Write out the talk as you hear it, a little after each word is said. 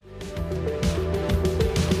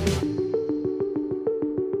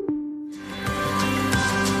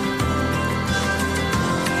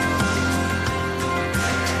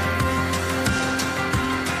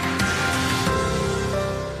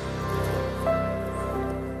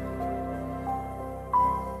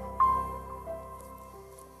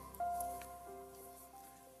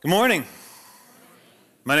Good morning.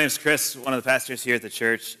 My name is Chris, one of the pastors here at the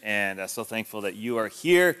church, and I'm so thankful that you are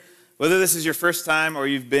here. Whether this is your first time or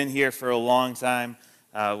you've been here for a long time,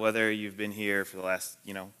 whether you've been here for the last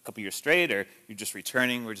couple years straight or you're just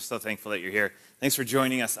returning, we're just so thankful that you're here. Thanks for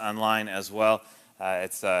joining us online as well.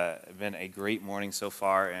 It's been a great morning so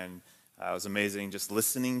far, and it was amazing just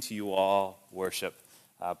listening to you all worship.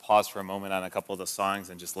 Pause for a moment on a couple of the songs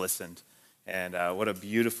and just listened, and what a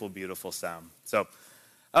beautiful, beautiful sound. So.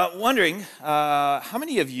 Wondering, how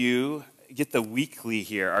many of you get the weekly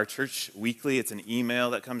here, our church weekly? It's an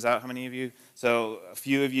email that comes out. How many of you? So a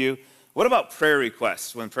few of you. What about prayer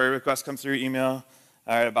requests? When prayer requests come through email,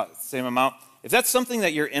 all right, about the same amount. If that's something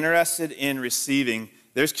that you're interested in receiving,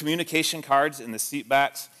 there's communication cards in the seat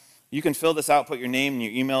backs. You can fill this out, put your name and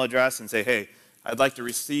your email address, and say, hey, I'd like to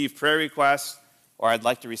receive prayer requests, or I'd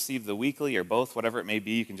like to receive the weekly, or both, whatever it may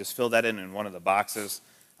be. You can just fill that in one of the boxes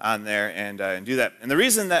on there and do that. And the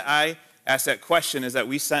reason that I asked that question is that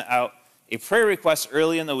we sent out a prayer request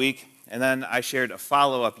early in the week, and then I shared a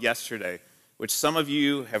follow-up yesterday, which some of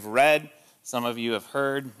you have read, some of you have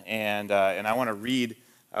heard, and I want to read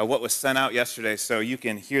what was sent out yesterday so you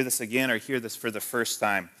can hear this again or hear this for the first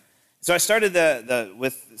time. So I started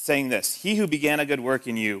with saying this: He who began a good work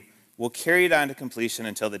in you will carry it on to completion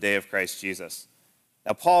until the day of Christ Jesus.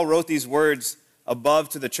 Now, Paul wrote these words above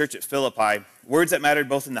to the church at Philippi, words that mattered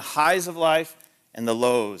both in the highs of life and the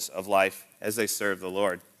lows of life as they served the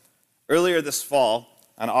Lord. Earlier this fall,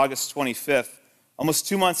 on August 25th, almost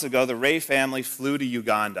 2 months ago, the Ray family flew to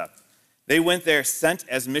Uganda. They went there sent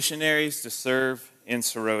as missionaries to serve in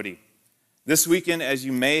Soroti. This weekend, as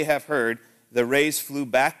you may have heard, the Rays flew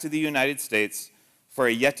back to the United States for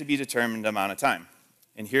a yet-to-be-determined amount of time.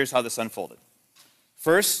 And here's how this unfolded.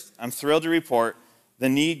 First, I'm thrilled to report the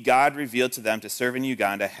need God revealed to them to serve in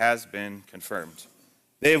Uganda has been confirmed.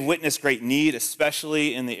 They have witnessed great need,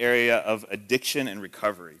 especially in the area of addiction and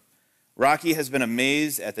recovery. Rocky has been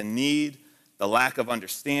amazed at the need, the lack of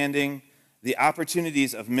understanding, the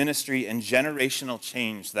opportunities of ministry and generational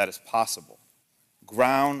change that is possible.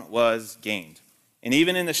 Ground was gained, and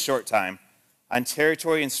even in this short time, on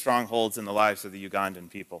territory and strongholds in the lives of the Ugandan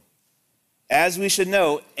people. As we should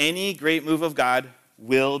know, any great move of God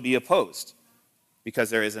will be opposed,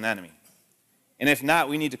 because there is an enemy. And if not,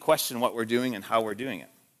 we need to question what we're doing and how we're doing it.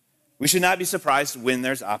 We should not be surprised when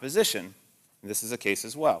there's opposition. This is a case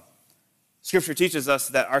as well. Scripture teaches us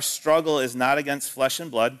that our struggle is not against flesh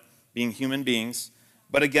and blood, being human beings,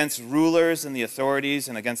 but against rulers and the authorities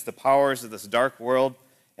and against the powers of this dark world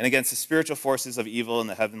and against the spiritual forces of evil in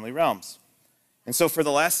the heavenly realms. And so for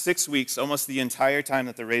the last 6 weeks, almost the entire time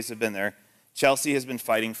that the Rays have been there, Chelsea has been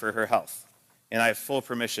fighting for her health. And I have full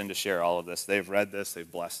permission to share all of this. They've read this. They've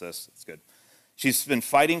blessed this. It's good. She's been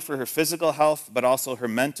fighting for her physical health, but also her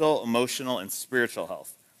mental, emotional, and spiritual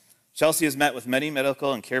health. Chelsea has met with many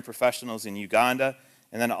medical and care professionals in Uganda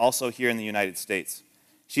and then also here in the United States.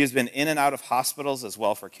 She has been in and out of hospitals as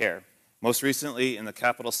well for care, most recently in the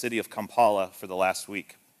capital city of Kampala for the last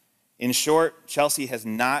week. In short, Chelsea has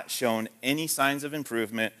not shown any signs of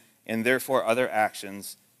improvement, and therefore other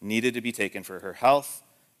actions needed to be taken for her health,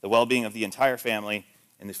 the well-being of the entire family,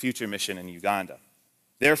 and the future mission in Uganda.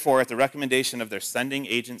 Therefore, at the recommendation of their sending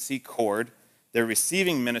agency, CORD, their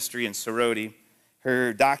receiving ministry in Soroti,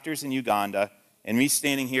 her doctors in Uganda, and me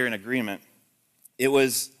standing here in agreement, it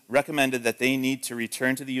was recommended that they need to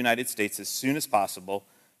return to the United States as soon as possible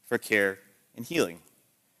for care and healing.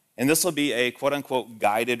 And this will be a quote-unquote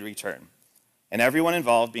guided return. And everyone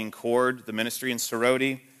involved, being CORD, the ministry in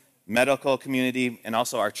Soroti, medical community, and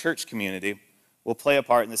also our church community, will play a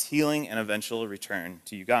part in this healing and eventual return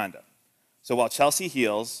to Uganda. So while Chelsea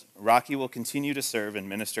heals, Rocky will continue to serve and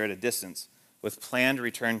minister at a distance with planned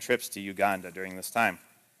return trips to Uganda during this time.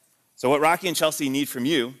 So what Rocky and Chelsea need from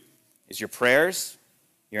you is your prayers,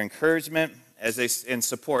 your encouragement, and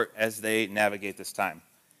support as they navigate this time.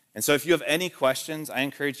 And so if you have any questions, I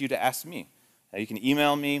encourage you to ask me. You can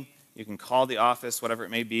email me, you can call the office, whatever it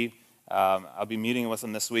may be. I'll be meeting with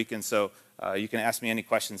them this week, and so you can ask me any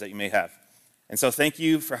questions that you may have. And so thank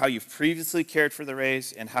you for how you've previously cared for the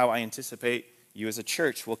Rays and how I anticipate you as a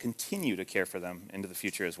church will continue to care for them into the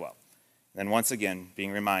future as well. And then once again,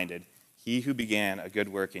 being reminded, he who began a good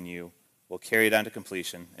work in you will carry it on to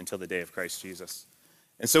completion until the day of Christ Jesus.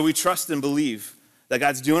 And so we trust and believe that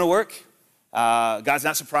God's doing a work. God's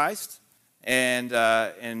not surprised, and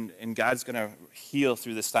God's going to heal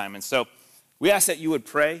through this time. And so we ask that you would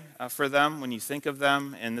pray for them when you think of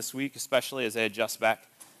them, and this week especially as they adjust back.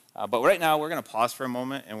 But right now, we're going to pause for a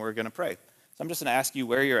moment, and we're going to pray. So I'm just going to ask you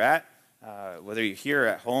where you're at, whether you're here or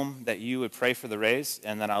at home, that you would pray for the Rays,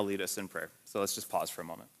 and then I'll lead us in prayer. So let's just pause for a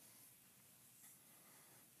moment.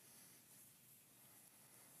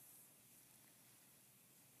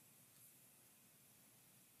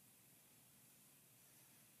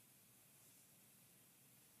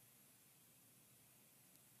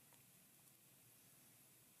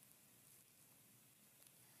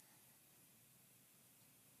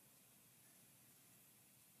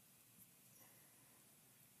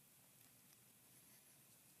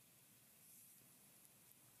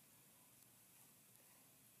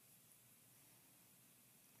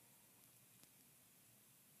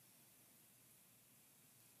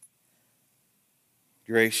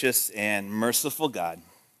 Gracious and merciful God,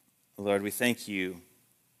 Lord, we thank you,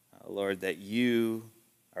 Lord, that you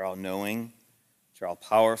are all-knowing, you're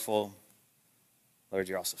all-powerful, Lord,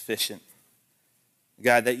 you're all-sufficient.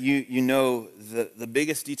 God, that you know the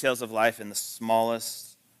biggest details of life and the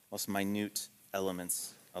smallest, most minute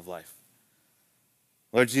elements of life.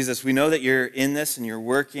 Lord Jesus, we know that you're in this and you're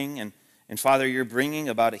working, and Father, you're bringing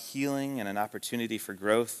about a healing and an opportunity for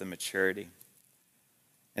growth and maturity.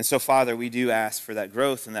 And so, Father, we do ask for that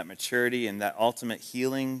growth and that maturity and that ultimate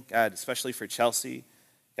healing, God, especially for Chelsea,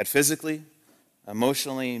 God, physically,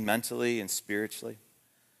 emotionally, mentally, and spiritually.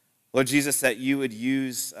 Lord Jesus, that you would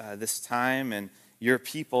use this time and your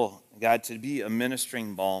people, God, to be a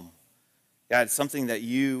ministering balm. God, something that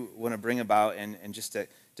you want to bring about and just to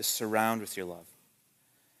surround with your love.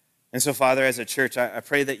 And so, Father, as a church, I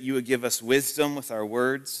pray that you would give us wisdom with our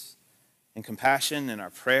words and compassion in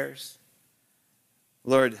our prayers.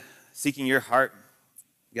 Lord, seeking your heart,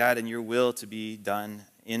 God, and your will to be done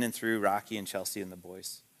in and through Rocky and Chelsea and the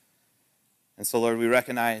boys. And so, Lord, we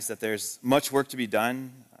recognize that there's much work to be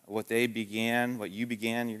done. What they began, what you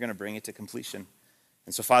began, you're going to bring it to completion.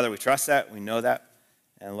 And so, Father, we trust that, we know that.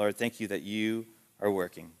 And Lord, thank you that you are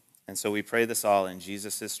working. And so we pray this all in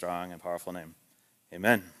Jesus' strong and powerful name.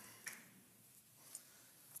 Amen.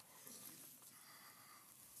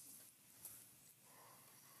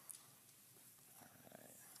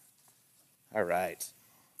 All right,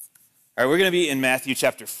 we're going to be in Matthew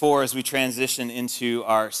chapter 4 as we transition into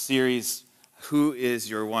our series, Who is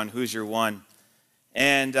Your One? Who's Your One?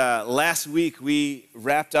 And last week we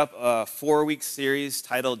wrapped up a 4-week series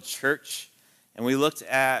titled Church, and we looked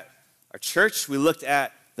at our church, we looked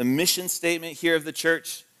at the mission statement here of the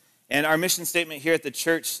church, and our mission statement here at the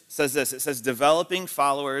church says this, it says, developing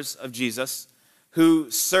followers of Jesus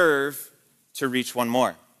who serve to reach one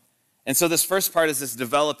more. And so this first part is this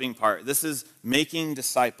developing part. This is making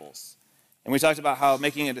disciples. And we talked about how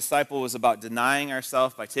making a disciple was about denying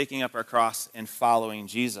ourselves by taking up our cross and following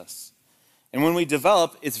Jesus. And when we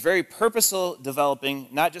develop, it's very purposeful developing,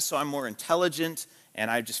 not just so I'm more intelligent and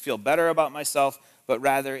I just feel better about myself, but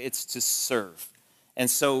rather it's to serve. And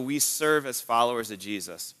so we serve as followers of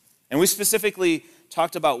Jesus. And we specifically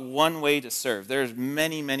talked about one way to serve. There's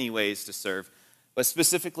many, many ways to serve, but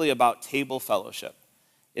specifically about table fellowship.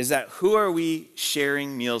 Is that who are we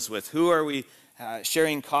sharing meals with? Who are we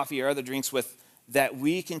sharing coffee or other drinks with that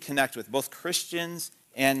we can connect with, both Christians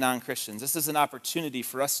and non-Christians? This is an opportunity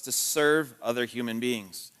for us to serve other human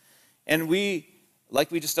beings. And we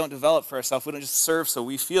just don't develop for ourselves. We don't just serve so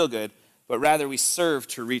we feel good, but rather we serve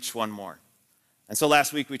to reach one more. And so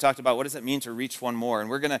last week we talked about what does it mean to reach one more? And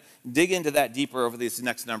we're going to dig into that deeper over these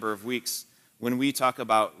next number of weeks when we talk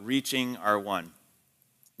about reaching our one.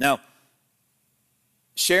 Now,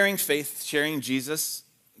 sharing faith, sharing Jesus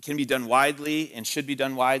can be done widely and should be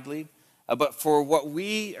done widely. But for what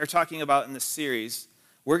we are talking about in this series,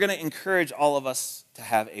 we're going to encourage all of us to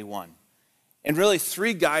have a one. And really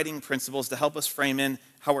 3 guiding principles to help us frame in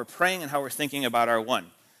how we're praying and how we're thinking about our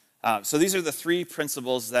one. So these are the 3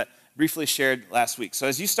 principles that briefly shared last week. So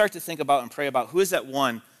as you start to think about and pray about who is that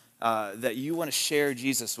one that you want to share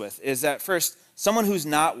Jesus with, is that first, someone who's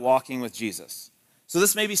not walking with Jesus. So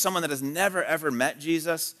this may be someone that has never, ever met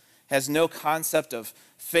Jesus, has no concept of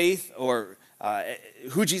faith or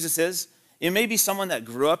who Jesus is. It may be someone that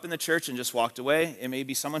grew up in the church and just walked away. It may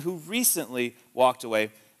be someone who recently walked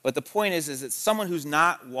away. But the point is it's someone who's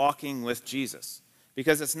not walking with Jesus.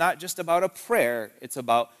 Because it's not just about a prayer, it's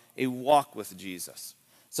about a walk with Jesus.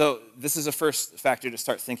 So this is a first factor to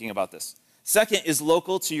start thinking about this. Second is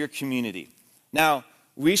local to your community. Now,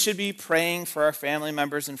 we should be praying for our family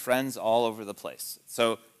members and friends all over the place.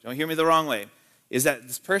 So don't hear me the wrong way, is that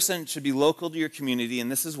this person should be local to your community,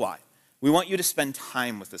 and this is why. We want you to spend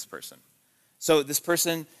time with this person. So this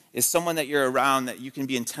person is someone that you're around that you can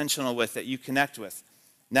be intentional with, that you connect with.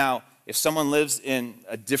 Now, if someone lives in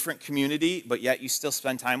a different community, but yet you still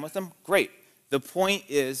spend time with them, great. The point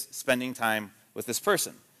is spending time with this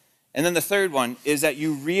person. And then the third one is that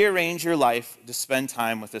you rearrange your life to spend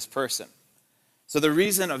time with this person. So the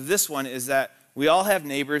reason of this one is that we all have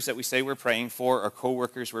neighbors that we say we're praying for, or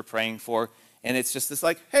coworkers we're praying for, and it's just this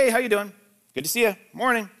like, hey, how you doing? Good to see you.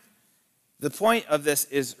 Morning. The point of this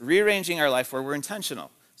is rearranging our life where we're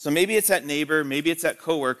intentional. So maybe it's that neighbor, maybe it's that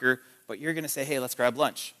coworker, but you're going to say, hey, let's grab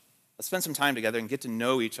lunch. Let's spend some time together and get to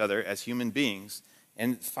know each other as human beings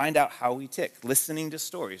and find out how we tick. Listening to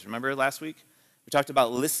stories. Remember last week? We talked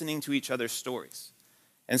about listening to each other's stories.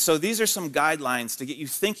 And so these are some guidelines to get you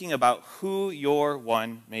thinking about who your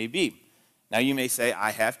one may be. Now you may say,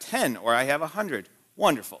 I have 10 or I have 100.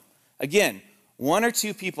 Wonderful. Again, 1 or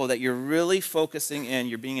 2 people that you're really focusing in,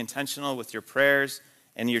 you're being intentional with your prayers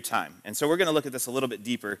and your time. And so we're going to look at this a little bit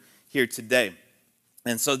deeper here today.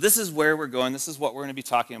 And so this is where we're going. This is what we're going to be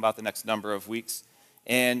talking about the next number of weeks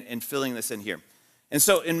and filling this in here. And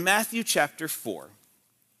so in Matthew chapter 4,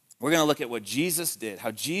 we're going to look at what Jesus did,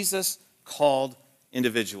 how Jesus called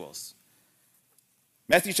individuals.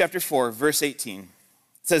 Matthew chapter 4, verse 18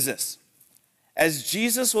 says this: As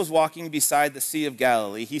Jesus was walking beside the Sea of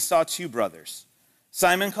Galilee, he saw two brothers,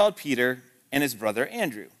 Simon called Peter and his brother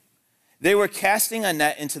Andrew. They were casting a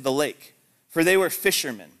net into the lake, for they were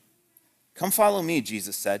fishermen. Come follow me,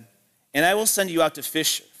 Jesus said, and I will send you out to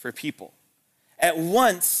fish for people. At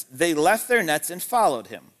once they left their nets and followed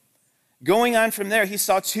him. Going on from there, he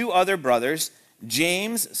saw two other brothers,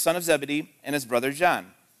 James, son of Zebedee, and his brother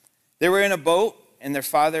John. They were in a boat with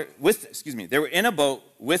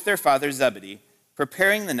their father Zebedee,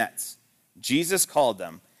 preparing the nets. Jesus called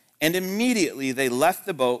them, and immediately they left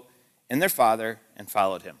the boat and their father and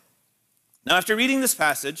followed him. Now, after reading this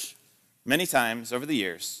passage many times over the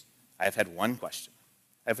years, I have had one question.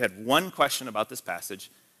 I've had one question about this passage.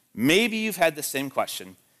 Maybe you've had the same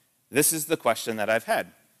question. This is the question that I've had.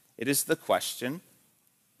 It is the question,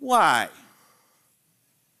 why?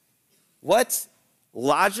 What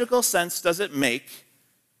logical sense does it make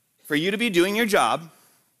for you to be doing your job,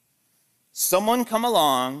 someone come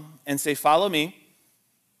along and say, follow me,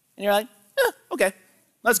 and you're like, okay,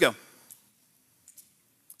 let's go.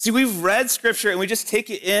 See, we've read Scripture and we just take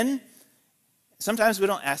it in. Sometimes we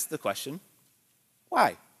don't ask the question,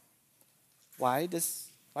 why? Why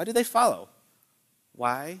do they follow?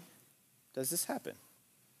 Why does this happen?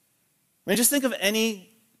 I mean, just think of any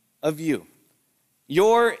of you.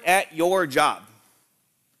 You're at your job.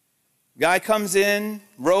 Guy comes in,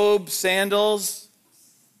 robe, sandals.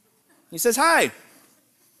 He says, hi,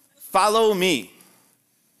 follow me.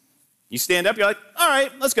 You stand up, you're like, all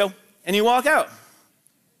right, let's go. And you walk out.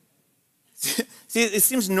 See, it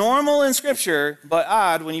seems normal in Scripture, but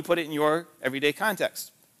odd when you put it in your everyday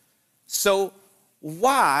context. So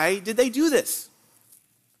why did they do this?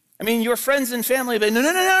 I mean, your friends and family, but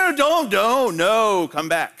no, don't, come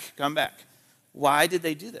back. Why did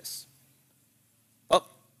they do this? Well,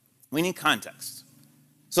 we need context.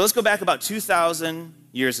 So let's go back about 2,000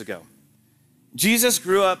 years ago. Jesus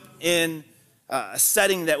grew up in a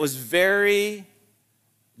setting that was very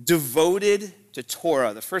devoted to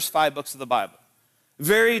Torah, the first 5 books of the Bible.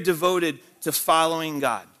 Very devoted to following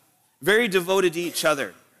God. Very devoted to each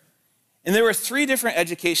other. And there were 3 different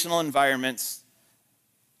educational environments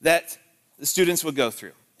that the students would go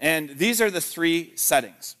through. And these are the 3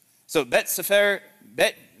 settings. So Bet Sefer,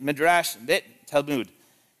 Bet Midrash, Bet Talmud.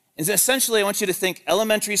 And essentially, I want you to think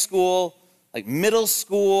elementary school, like middle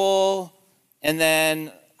school, and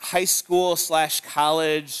then high school /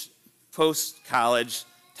 college, post-college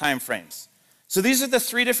time frames. So these are the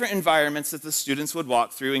 3 different environments that the students would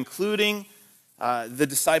walk through, including the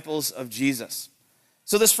disciples of Jesus.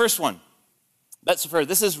 So this first one, Bet Sefer,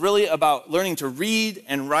 this is really about learning to read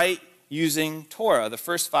and write using Torah, the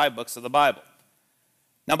first 5 books of the Bible.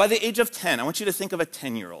 Now, by the age of 10, I want you to think of a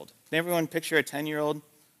 10-year-old. Can everyone picture a 10-year-old?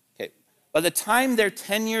 Okay. By the time they're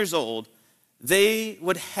 10 years old, they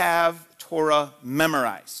would have Torah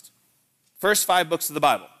memorized. First 5 books of the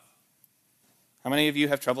Bible. How many of you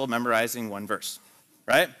have trouble memorizing one verse?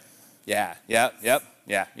 Right? Yeah. You're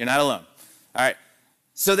not alone. All right.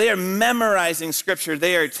 So they are memorizing Scripture.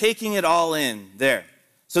 They are taking it all in there.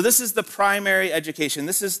 So this is the primary education.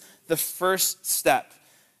 This is the first step.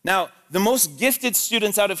 Now, the most gifted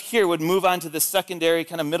students out of here would move on to the secondary,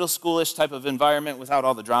 kind of middle schoolish type of environment without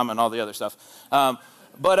all the drama and all the other stuff.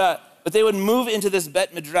 But they would move into this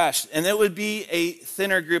Bet Midrash, and it would be a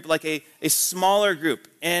thinner group, like a smaller group.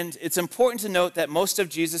 And it's important to note that most of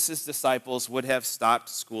Jesus' disciples would have stopped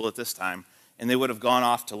school at this time, and they would have gone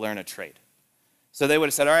off to learn a trade. So they would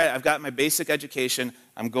have said, all right, I've got my basic education,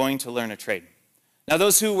 I'm going to learn a trade. Now,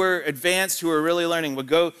 those who were advanced, who were really learning, would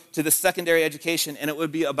go to the secondary education, and it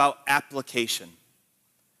would be about application.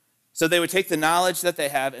 So they would take the knowledge that they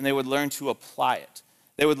have, and they would learn to apply it.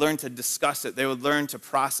 They would learn to discuss it. They would learn to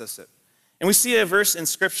process it. And we see a verse in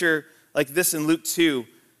Scripture like this in Luke 2.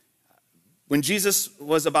 When Jesus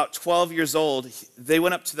was about 12 years old, they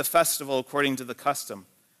went up to the festival according to the custom.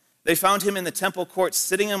 They found him in the temple courts,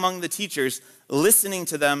 sitting among the teachers, listening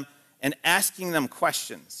to them and asking them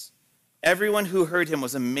questions. Everyone who heard him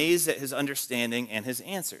was amazed at his understanding and his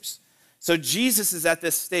answers. So Jesus is at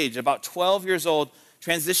this stage, about 12 years old,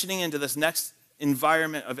 transitioning into this next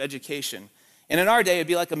environment of education. And in our day, it'd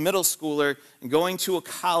be like a middle schooler going to a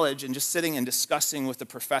college and just sitting and discussing with the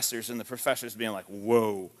professors, and the professors being like,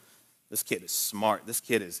 whoa, this kid is smart. This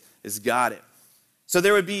kid is got it. So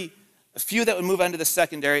there would be a few that would move on to the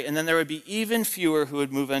secondary, and then there would be even fewer who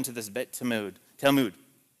would move into this Bet Talmud.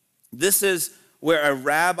 This is where a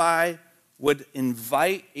rabbi would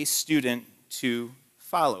invite a student to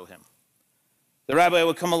follow him. The rabbi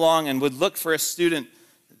would come along and would look for a student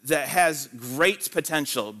that has great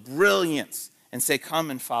potential, brilliance, and say, come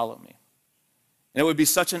and follow me. And it would be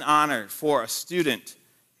such an honor for a student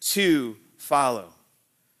to follow.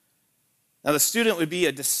 Now, the student would be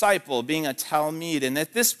a disciple, being a Talmud, and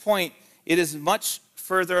at this point, it is much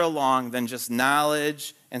further along than just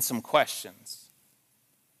knowledge and some questions.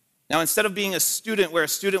 Now, instead of being a student where a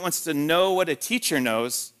student wants to know what a teacher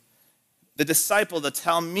knows, the disciple, the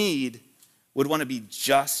Talmud, would want to be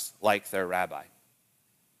just like their rabbi.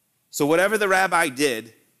 So whatever the rabbi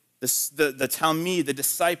did, the Talmud, the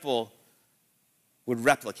disciple, would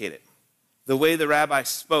replicate it. The way the rabbi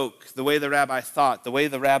spoke, the way the rabbi thought, the way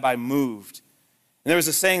the rabbi moved. And there was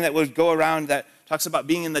a saying that would go around that talks about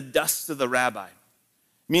being in the dust of the rabbi,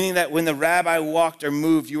 meaning that when the rabbi walked or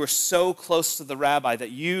moved, you were so close to the rabbi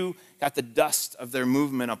that you got the dust of their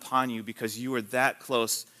movement upon you because you were that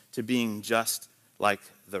close to being just like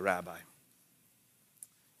the rabbi.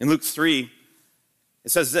 In Luke 3,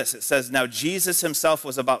 it says this. It says, now Jesus himself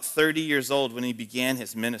was about 30 years old when he began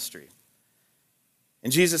his ministry.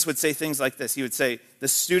 And Jesus would say things like this. He would say, the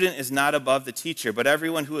student is not above the teacher, but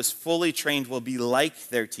everyone who is fully trained will be like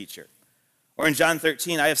their teacher. Or in John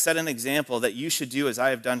 13, I have set an example that you should do as I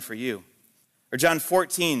have done for you. Or John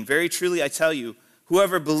 14, very truly I tell you,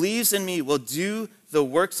 whoever believes in me will do the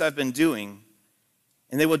works I've been doing,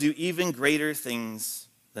 and they will do even greater things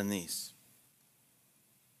than these.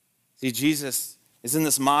 See, Jesus is in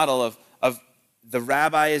this model of the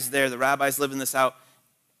rabbi is there, the rabbi's living this out,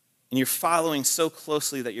 and you're following so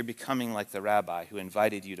closely that you're becoming like the rabbi who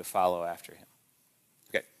invited you to follow after him.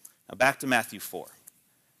 Okay, now back to Matthew 4.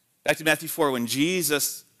 Back to Matthew 4, when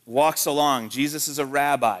Jesus walks along, Jesus is a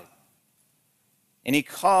rabbi, and he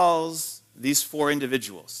calls these four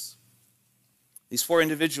individuals. These four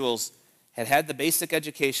individuals had had the basic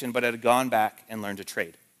education, but had gone back and learned a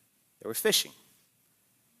trade. They were fishing.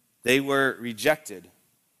 They were rejected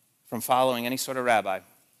from following any sort of rabbi,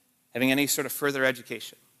 having any sort of further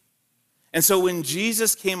education. And so when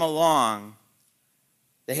Jesus came along,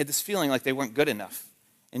 they had this feeling like they weren't good enough.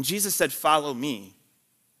 And Jesus said, follow me.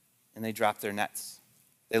 And they dropped their nets.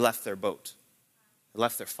 They left their boat. They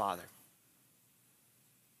left their father.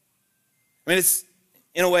 I mean, it's,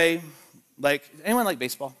 in a way, like, anyone like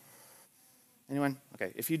baseball? Anyone?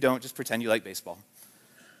 Okay, if you don't, just pretend you like baseball.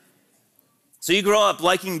 So you grow up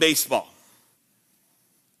liking baseball.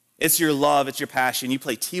 It's your love, it's your passion. You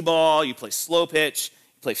play t-ball, you play slow pitch,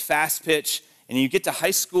 you play fast pitch, and you get to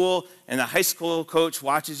high school, and the high school coach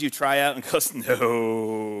watches you try out and goes,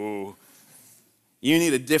 no, you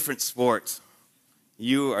need a different sport.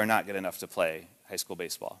 You are not good enough to play high school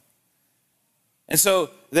baseball. And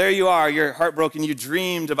so there you are, you're heartbroken, you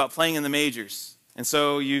dreamed about playing in the majors. And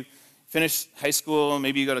so you finish high school,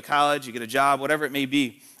 maybe you go to college, you get a job, whatever it may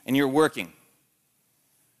be, and you're working.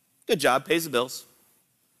 Good job, pays the bills.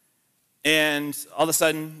 And all of a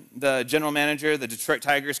sudden, the general manager, the Detroit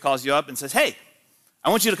Tigers, calls you up and says, hey, I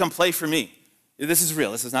want you to come play for me. This is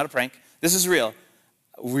real. This is not a prank. This is real.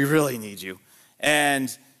 We really need you.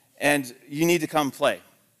 And you need to come play.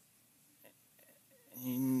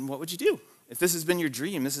 And what would you do? If this has been your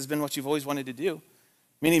dream, this has been what you've always wanted to do.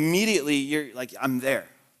 I mean, immediately, you're like, I'm there.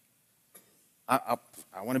 I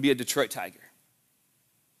want to be a Detroit Tiger.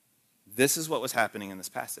 This is what was happening in this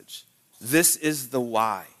passage. This is the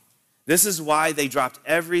why. This is why they dropped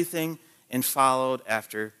everything and followed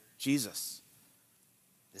after Jesus.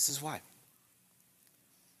 This is why.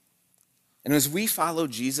 And as we follow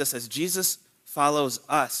Jesus, as Jesus follows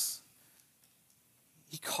us,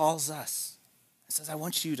 he calls us and says, I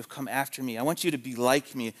want you to come after me. I want you to be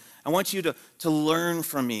like me. I want you to learn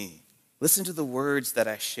from me. Listen to the words that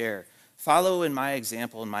I share. Follow in my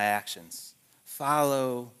example and my actions.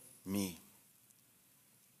 Follow me.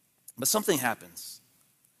 But something happens.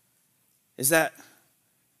 Is that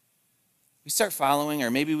we start following, or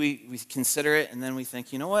maybe we consider it, and then we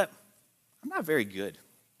think, you know what? I'm not very good.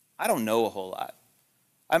 I don't know a whole lot.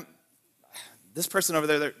 This person over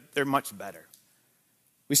there, they're much better.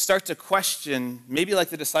 We start to question, maybe like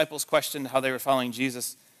the disciples questioned how they were following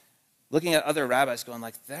Jesus, looking at other rabbis going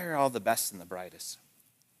like, they're all the best and the brightest.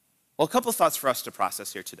 Well, a couple thoughts for us to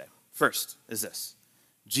process here today. First is this.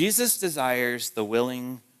 Jesus desires the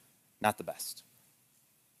willing, not the best.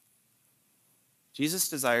 Jesus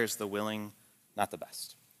desires the willing, not the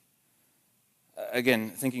best.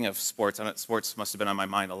 Again, thinking of sports, sports must have been on my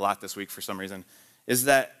mind a lot this week for some reason. is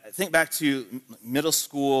that, think back to middle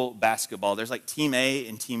school basketball. There's like Team A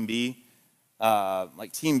and Team B.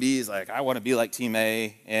 Like Team B is like, I want to be like Team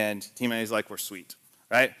A, and Team A is like, we're sweet,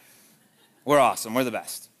 right? We're awesome, we're the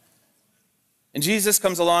best. And Jesus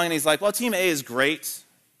comes along and he's like, well, Team A is great,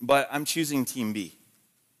 but I'm choosing Team B.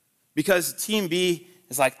 Because Team B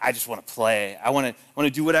is like, I just want to play. I want to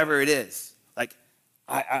do whatever it is. Like,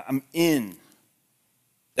 I'm in.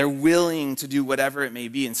 They're willing to do whatever it may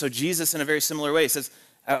be. And so Jesus, in a very similar way, says,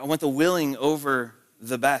 I want the willing over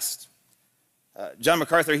the best. John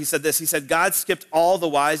MacArthur, he said this. He said, God skipped all the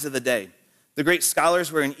whys of the day. The great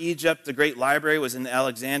scholars were in Egypt. The great library was in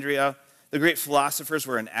Alexandria. The great philosophers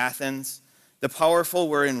were in Athens. The powerful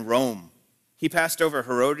were in Rome. He passed over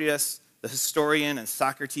Herodias, the historian, and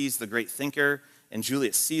Socrates, the great thinker, and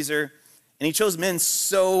Julius Caesar. And he chose men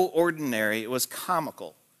so ordinary, it was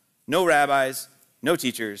comical. No rabbis, no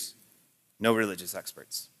teachers, no religious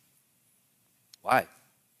experts. Why?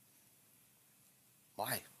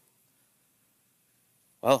 Why?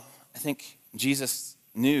 Well, I think Jesus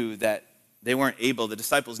knew that they weren't able, the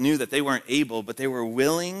disciples knew that they weren't able, but they were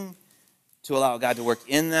willing to allow God to work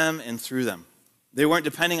in them and through them. They weren't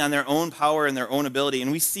depending on their own power and their own ability.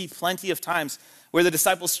 And we see plenty of times where the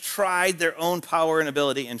disciples tried their own power and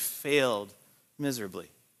ability and failed miserably.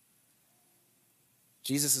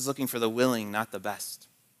 Jesus is looking for the willing, not the best.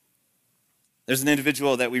 There's an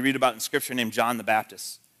individual that we read about in Scripture named John the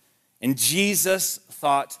Baptist. And Jesus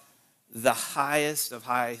thought the highest of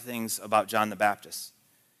high things about John the Baptist.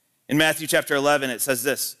 In Matthew chapter 11, it says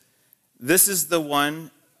this, "This is the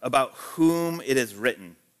one about whom it is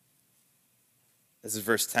written." This is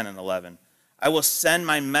verse 10 and 11. "I will send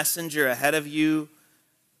my messenger ahead of you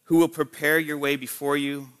who will prepare your way before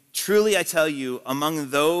you. Truly I tell you, among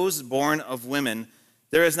those born of women,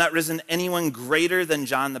 there has not risen anyone greater than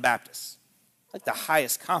John the Baptist." Like the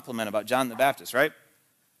highest compliment about John the Baptist, right?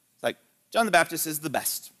 It's like, John the Baptist is the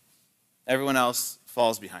best. Everyone else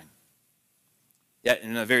falls behind. Yet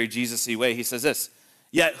in a very Jesus-y way, he says this,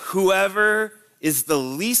 "Yet whoever is the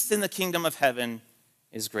least in the kingdom of heaven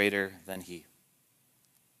is greater than he."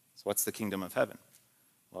 So what's the kingdom of heaven?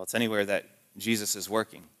 Well, it's anywhere that Jesus is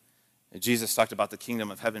working. Jesus talked about the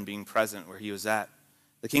kingdom of heaven being present where he was at.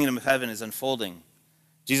 The kingdom of heaven is unfolding.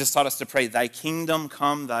 Jesus taught us to pray, "Thy kingdom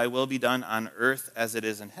come, thy will be done on earth as it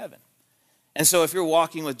is in heaven." And so if you're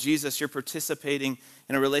walking with Jesus, you're participating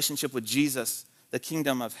in a relationship with Jesus, the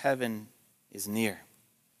kingdom of heaven is near.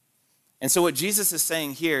 And so what Jesus is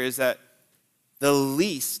saying here is that the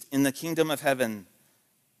least in the kingdom of heaven,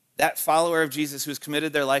 that follower of Jesus who's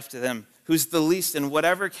committed their life to them, who's the least in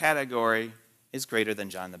whatever category, is greater than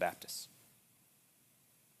John the Baptist.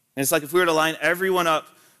 And it's like if we were to line everyone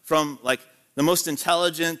up from like the most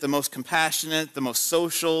intelligent, the most compassionate, the most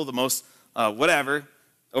social, the most whatever,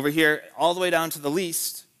 over here, all the way down to the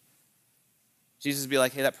least, Jesus would be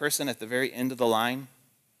like, hey, that person at the very end of the line,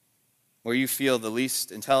 where you feel the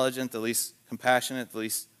least intelligent, the least compassionate, the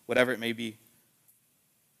least whatever it may be,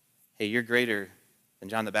 hey, you're greater than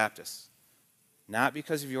John the Baptist. Not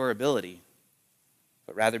because of your ability,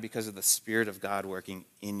 but rather because of the Spirit of God working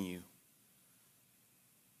in you.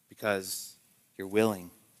 Because you're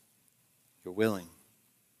willing. You're willing.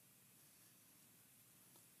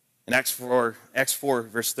 In Acts 4,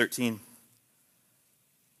 verse 13, it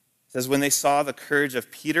says, "When they saw the courage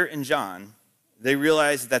of Peter and John, they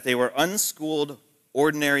realized that they were unschooled,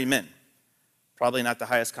 ordinary men." Probably not the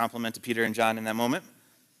highest compliment to Peter and John in that moment.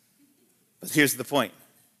 But here's the point.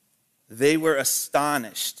 They were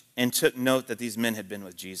astonished and took note that these men had been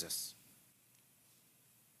with Jesus.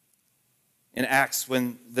 In Acts,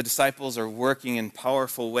 when the disciples are working in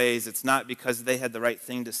powerful ways, it's not because they had the right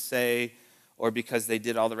thing to say or because they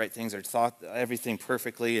did all the right things or thought everything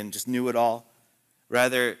perfectly and just knew it all.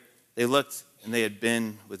 Rather, they looked and they had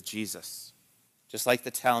been with Jesus. Just like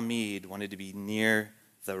the Talmud wanted to be near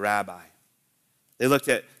the rabbi. They looked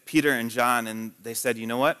at Peter and John and they said, you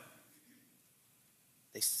know what?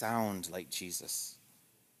 They sound like Jesus.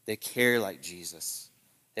 They care like Jesus.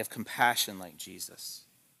 They have compassion like Jesus.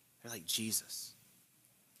 They're like Jesus.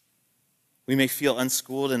 We may feel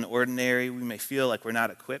unschooled and ordinary. We may feel like we're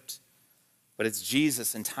not equipped. But it's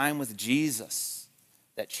Jesus and time with Jesus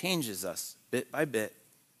that changes us bit by bit,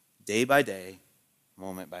 day by day,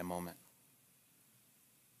 moment by moment.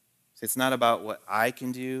 So it's not about what I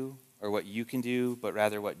can do or what you can do, but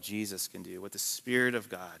rather what Jesus can do, what the Spirit of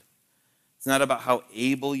God. It's not about how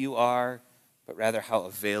able you are, but rather how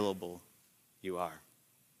available you are.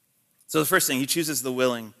 So the first thing, he chooses the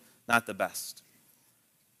willing, not the best.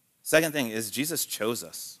 Second thing is Jesus chose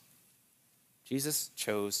us. Jesus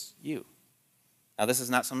chose you. Now, this is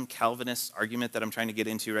not some Calvinist argument that I'm trying to get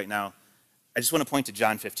into right now. I just want to point to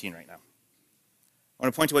John 15 right now. I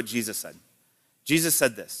want to point to what Jesus said. Jesus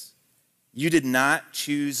said this, "You did not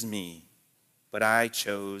choose me, but I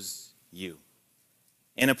chose you,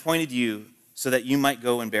 and appointed you so that you might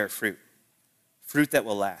go and bear fruit, fruit that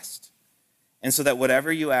will last, and so that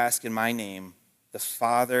whatever you ask in my name, the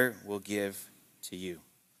Father will give to you."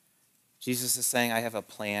 Jesus is saying, I have a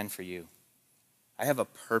plan for you. I have a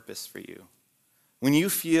purpose for you. When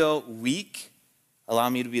you feel weak, allow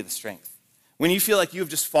me to be the strength. When you feel like you've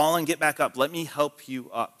just fallen, get back up. Let me help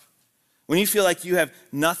you up. When you feel like you have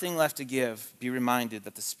nothing left to give, be reminded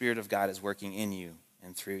that the Spirit of God is working in you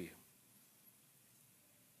and through you.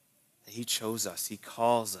 That He chose us. He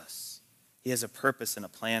calls us. He has a purpose and a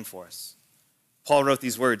plan for us. Paul wrote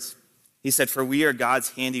these words. He said, "For we are God's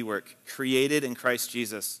handiwork, created in Christ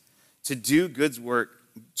Jesus, to do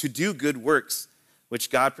good works, which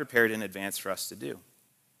God prepared in advance for us to do."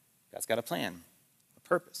 God's got a plan, a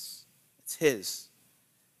purpose. It's His.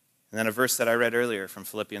 And then a verse that I read earlier from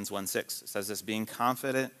Philippians 1:6, it says this, being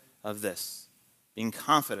confident of this, that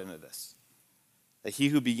He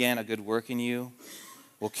who began a good work in you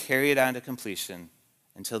will carry it on to completion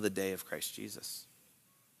until the day of Christ Jesus.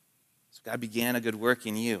 So God began a good work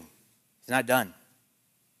in you. He's not done.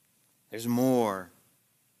 There's more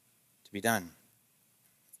to be done.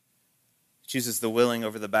 He chooses the willing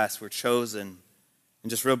over the best. We're chosen. And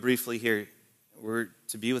just real briefly here, we're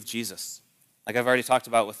to be with Jesus. Like I've already talked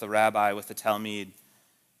about with the rabbi, with the Talmud,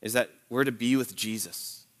 is that we're to be with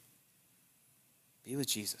Jesus. Be with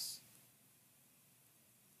Jesus.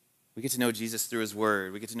 We get to know Jesus through His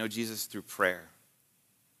word. We get to know Jesus through prayer.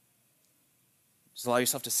 Just allow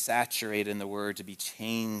yourself to saturate in the word, to be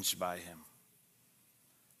changed by Him.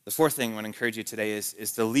 The fourth thing I want to encourage you today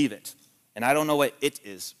is to leave it. And I don't know what it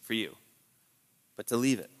is for you, but to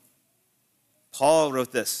leave it. Paul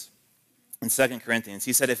wrote this in 2 Corinthians.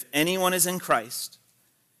 He said, "If anyone is in Christ,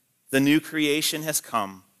 the new creation has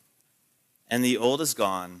come, and the old is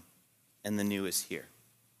gone, and the new is here."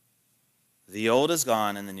 The old is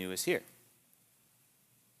gone, and the new is here.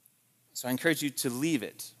 So I encourage you to leave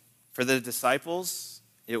it. For the disciples,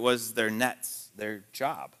 it was their nets, their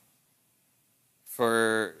job.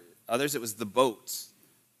 For others, it was the boat.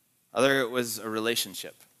 Other, it was a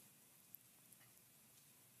relationship.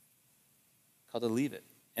 Called to leave it.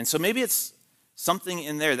 And so maybe it's something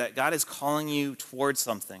in there that God is calling you towards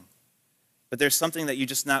something, but there's something that you're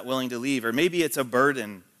just not willing to leave. Or maybe it's a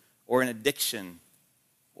burden or an addiction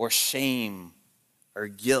or shame or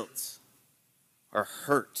guilt or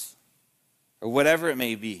hurt or whatever it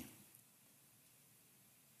may be.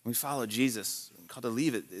 When we follow Jesus, we're called to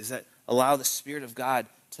leave it. Is that allow the Spirit of God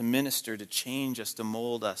to minister, to change us, to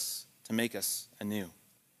mold us, to make us anew.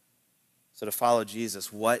 So to follow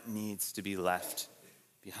Jesus, what needs to be left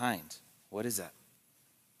behind? What is that?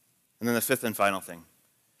 And then the fifth and final thing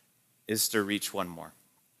is to reach one more.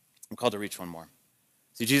 I'm called to reach one more.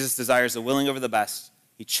 See, Jesus desires the willing over the best.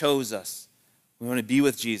 He chose us. We want to be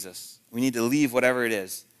with Jesus. We need to leave whatever it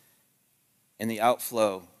is. And the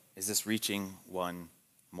outflow is this reaching one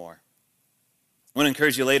more. I want to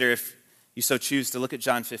encourage you later, if you so choose, to look at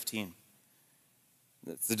John 15.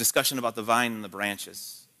 It's the discussion about the vine and the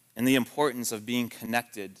branches and the importance of being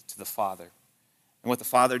connected to the Father and what the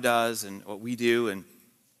Father does and what we do and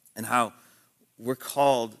how we're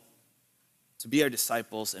called to be our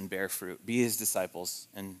disciples and bear fruit, be His disciples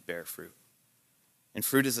and bear fruit. And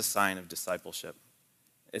fruit is a sign of discipleship.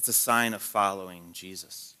 It's a sign of following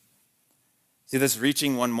Jesus. See, this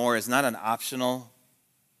reaching one more is not an optional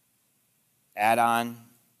add-on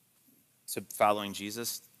to following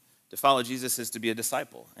Jesus. To follow Jesus is to be a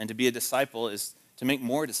disciple, and to be a disciple is to make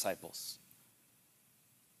more disciples.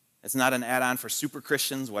 It's not an add-on for super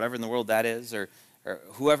Christians, whatever in the world that is, or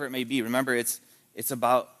whoever it may be. Remember, it's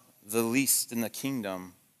about the least in the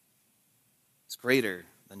kingdom. It's greater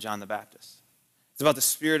than John the Baptist. It's about the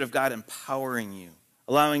Spirit of God empowering you,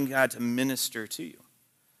 allowing God to minister to you.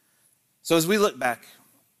 So as we look back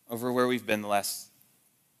over where we've been the last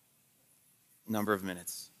number of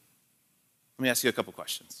minutes, let me ask you a couple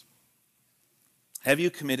questions. Have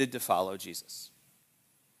you committed to follow Jesus?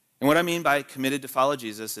 And what I mean by committed to follow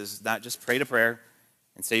Jesus is not just pray to prayer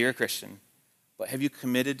and say you're a Christian, but have you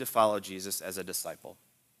committed to follow Jesus as a disciple?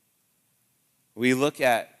 We look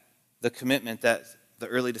at the commitment that the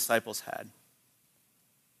early disciples had.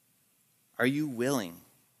 Are you willing?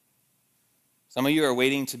 Some of you are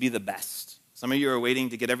waiting to be the best. Some of you are waiting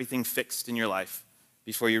to get everything fixed in your life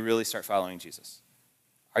before you really start following Jesus.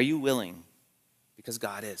 Are you willing? Because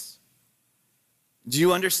God is. Do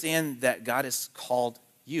you understand that God has called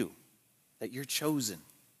you, that you're chosen,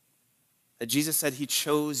 that Jesus said He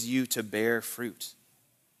chose you to bear fruit?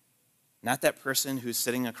 Not that person who's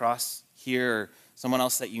sitting across here or someone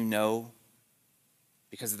else that you know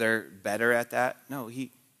because they're better at that. No,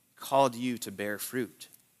 he called you to bear fruit.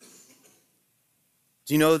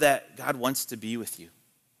 Do you know that God wants to be with you?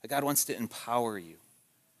 That God wants to empower you?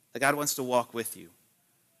 That God wants to walk with you?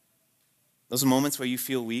 Those moments where you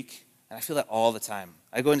feel weak, and I feel that all the time.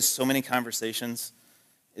 I go into so many conversations,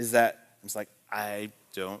 is that it's like, I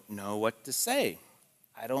don't know what to say.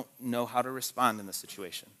 I don't know how to respond in this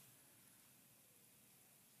situation.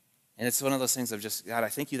 And it's one of those things of just, God, I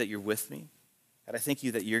thank you that you're with me. God, I thank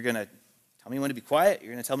you that you're going to tell me when to be quiet.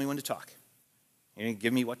 You're going to tell me when to talk. You're going to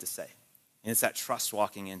give me what to say. And it's that trust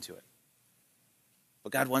walking into it.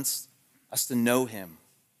 But God wants us to know him.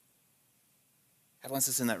 God wants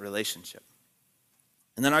us in that relationship.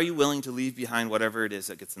 And then are you willing to leave behind whatever it is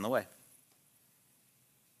that gets in the way?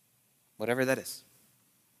 Whatever that is.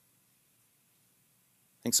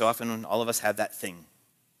 I think so often when all of us have that thing,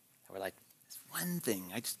 that we're like, this one thing,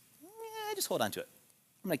 I just hold on to it.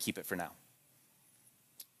 I'm going to keep it for now.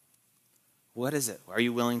 What is it? Are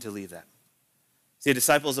you willing to leave that? See, a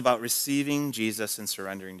disciple is about receiving Jesus and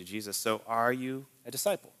surrendering to Jesus. So are you a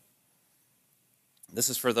disciple? This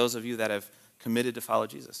is for those of you that have committed to follow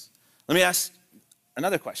Jesus. Let me ask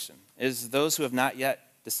another question. Is those who have not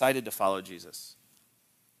yet decided to follow Jesus,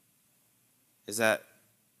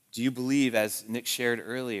 do you believe, as Nick shared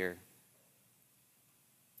earlier,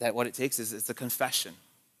 that what it takes is it's a confession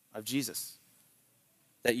of Jesus?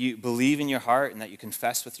 That you believe in your heart and that you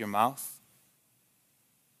confess with your mouth?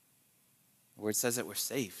 Where it says that we're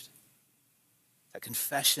saved. That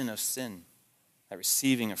confession of sin, that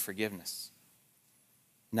receiving of forgiveness.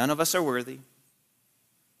 None of us are worthy.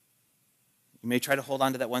 You may try to hold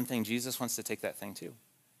on to that one thing. Jesus wants to take that thing too.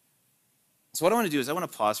 So what I want to do is I want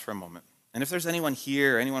to pause for a moment. And if there's anyone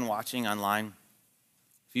here or anyone watching online,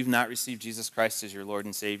 if you've not received Jesus Christ as your Lord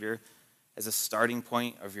and Savior, as a starting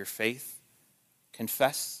point of your faith,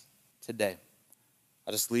 confess today.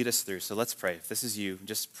 I'll just lead us through. So let's pray. If this is you,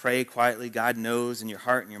 just pray quietly. God knows in your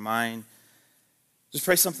heart and your mind. Just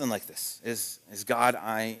pray something like this. Is God,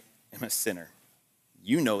 I am a sinner.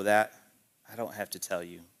 You know that. I don't have to tell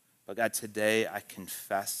you. But God, today I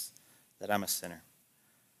confess that I'm a sinner.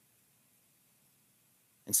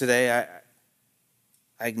 And today I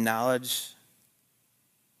acknowledge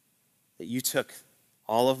that you took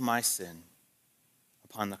all of my sin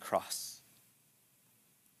upon the cross.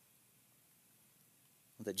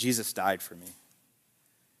 That Jesus died for me.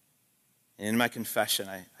 And in my confession,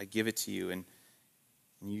 I give it to you, and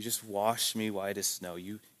you just wash me white as snow.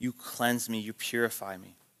 You cleanse me, you purify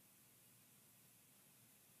me.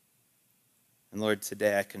 And Lord,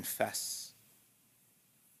 today I confess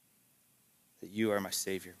that you are my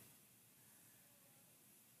Savior.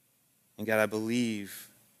 And God, I believe,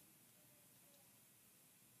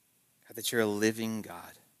 God, that you're a living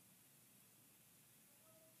God.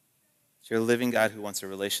 You're a living God who wants a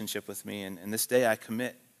relationship with me. And this day I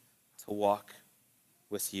commit to walk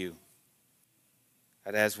with you.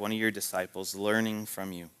 God, as one of your disciples, learning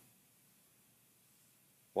from you.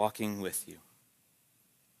 Walking with you.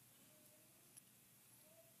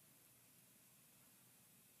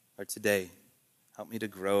 Lord, today, help me to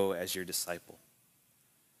grow as your disciple.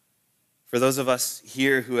 For those of us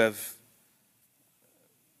here who have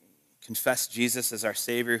confessed Jesus as our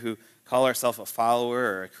Savior, who call ourselves a follower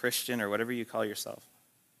or a Christian or whatever you call yourself,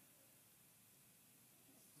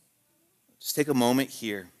 just take a moment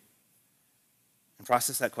here and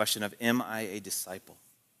process that question of, am I a disciple?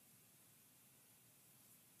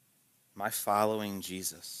 Am I following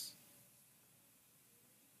Jesus?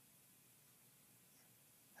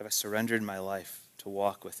 Have I surrendered my life to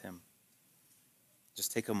walk with him?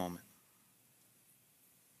 Just take a moment.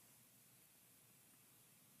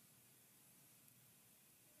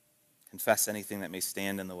 Confess anything that may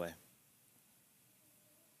stand in the way.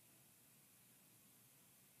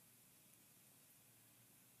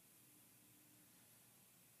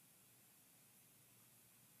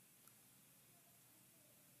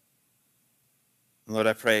 Lord,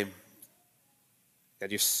 I pray,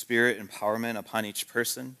 God, your Spirit empowerment upon each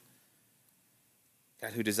person,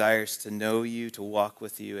 God, who desires to know you, to walk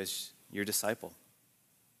with you as your disciple,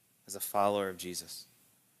 as a follower of Jesus.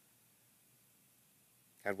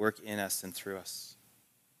 God, work in us and through us.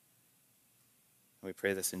 And we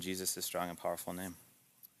pray this in Jesus' strong and powerful name.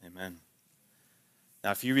 Amen.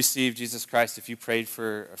 Now, if you received Jesus Christ, if you prayed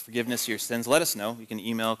for forgiveness of your sins, let us know. You can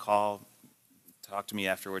email, call, talk to me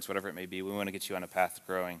afterwards, whatever it may be. We want to get you on a path to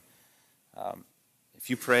growing.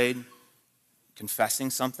 If you prayed,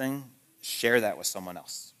 confessing something, share that with someone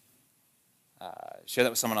else. Share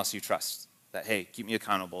that with someone else you trust. That, hey, keep me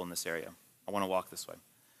accountable in this area. I want to walk this way.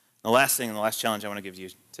 The last thing and the last challenge I want to give you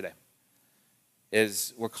today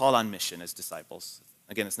is we're called on mission as disciples.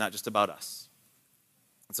 Again, it's not just about us.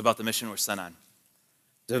 It's about the mission we're sent on,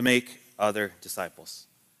 to make other disciples.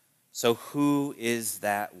 So who is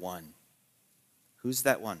that one? Who's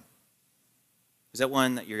that one? Who's that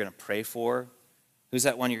one that you're going to pray for? Who's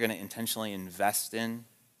that one you're going to intentionally invest in?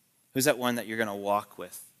 Who's that one that you're going to walk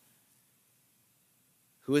with?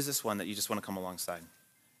 Who is this one that you just want to come alongside?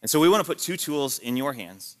 And so we want to put two tools in your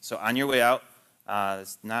hands. So on your way out,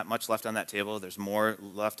 there's not much left on that table. There's more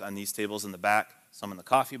left on these tables in the back, some in the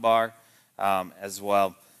coffee bar as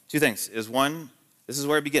well. Two things. One, this is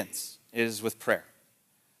where it begins, is with prayer.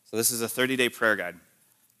 So this is a 30-day prayer guide.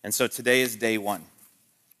 And so today is day one.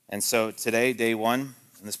 And so today, day one,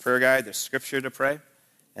 in this prayer guide, there's scripture to pray,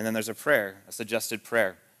 and then there's a prayer, a suggested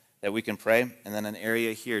prayer that we can pray, and then an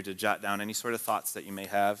area here to jot down any sort of thoughts that you may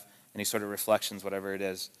have, any sort of reflections, whatever it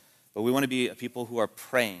is. But we want to be a people who are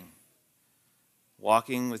praying,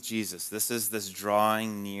 walking with Jesus. This is this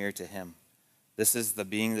drawing near to him. This is the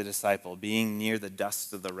being the disciple, being near the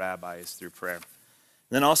dust of the rabbis through prayer. And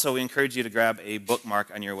then also, we encourage you to grab a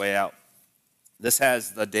bookmark on your way out. This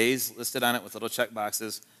has the days listed on it with little check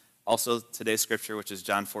boxes. Also, today's scripture, which is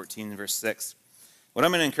John 14, verse 6. What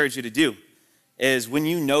I'm going to encourage you to do is when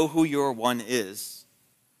you know who your one is,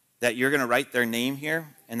 that you're going to write their name here,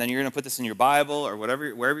 and then you're going to put this in your Bible or wherever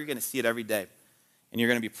you're going to see it every day. And you're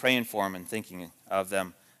going to be praying for them and thinking of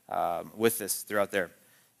them with this throughout there.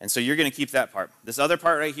 And so you're going to keep that part. This other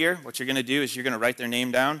part right here, what you're going to do is you're going to write their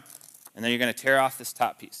name down, and then you're going to tear off this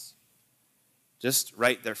top piece. Just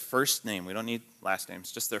write their first name. We don't need last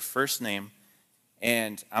names, just their first name.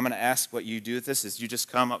 And I'm going to ask what you do with this is you just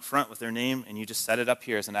come up front with their name, and you just set it up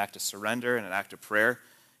here as an act of surrender and an act of prayer.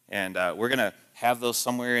 And we're going to have those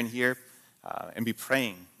somewhere in here and be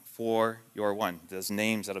praying for your one, those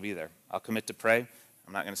names that'll be there. I'll commit to pray.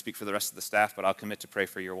 I'm not going to speak for the rest of the staff, but I'll commit to pray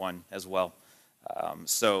for your one as well.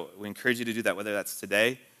 So we encourage you to do that, whether that's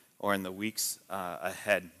today or in the weeks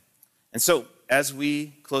ahead. And so as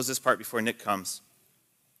we close this part before Nick comes,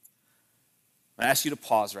 I ask you to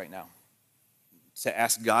pause right now to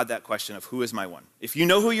ask God that question of who is my one. If you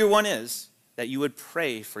know who your one is, that you would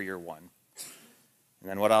pray for your one. And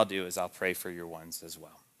then what I'll do is I'll pray for your ones as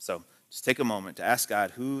well. So just take a moment to ask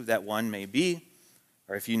God who that one may be,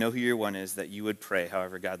 or if you know who your one is, that you would pray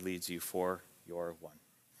however God leads you for your one.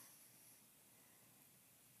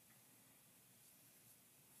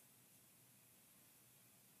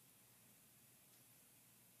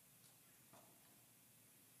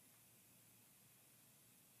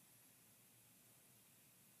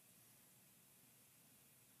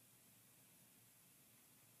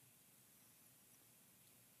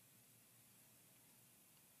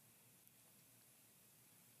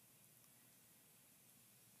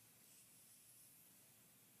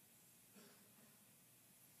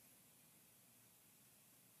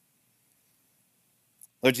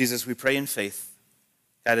 Lord Jesus, we pray in faith,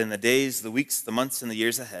 God, in the days, the weeks, the months, and the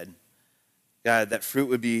years ahead, God, that fruit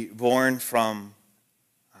would be born from,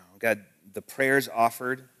 God, the prayers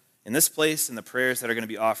offered in this place and the prayers that are going to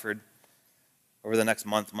be offered over the next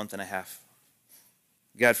month, month and a half.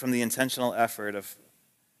 God, from the intentional effort of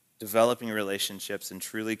developing relationships and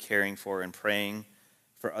truly caring for and praying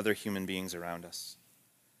for other human beings around us.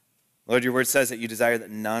 Lord, your word says that you desire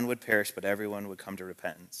that none would perish, but everyone would come to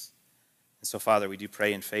repentance. And so, Father, we do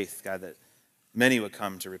pray in faith, God, that many would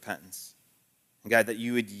come to repentance. And God, that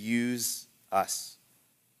you would use us,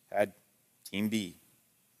 God, Team B,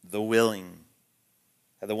 the willing,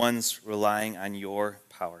 the ones relying on your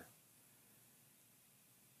power.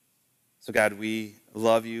 So, God, we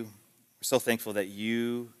love you. We're so thankful that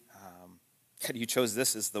you, God, you chose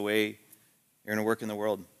this as the way you're going to work in the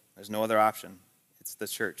world. There's no other option. It's the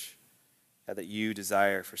church. God, that you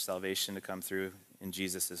desire for salvation to come through in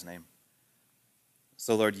Jesus' name.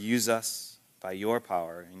 So, Lord, use us by your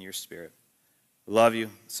power and your spirit. We love you.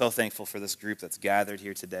 So thankful for this group that's gathered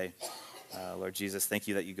here today. Lord Jesus, thank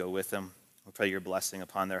you that you go with them. We pray your blessing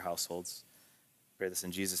upon their households. We pray this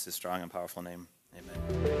in Jesus' strong and powerful name.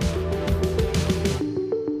 Amen.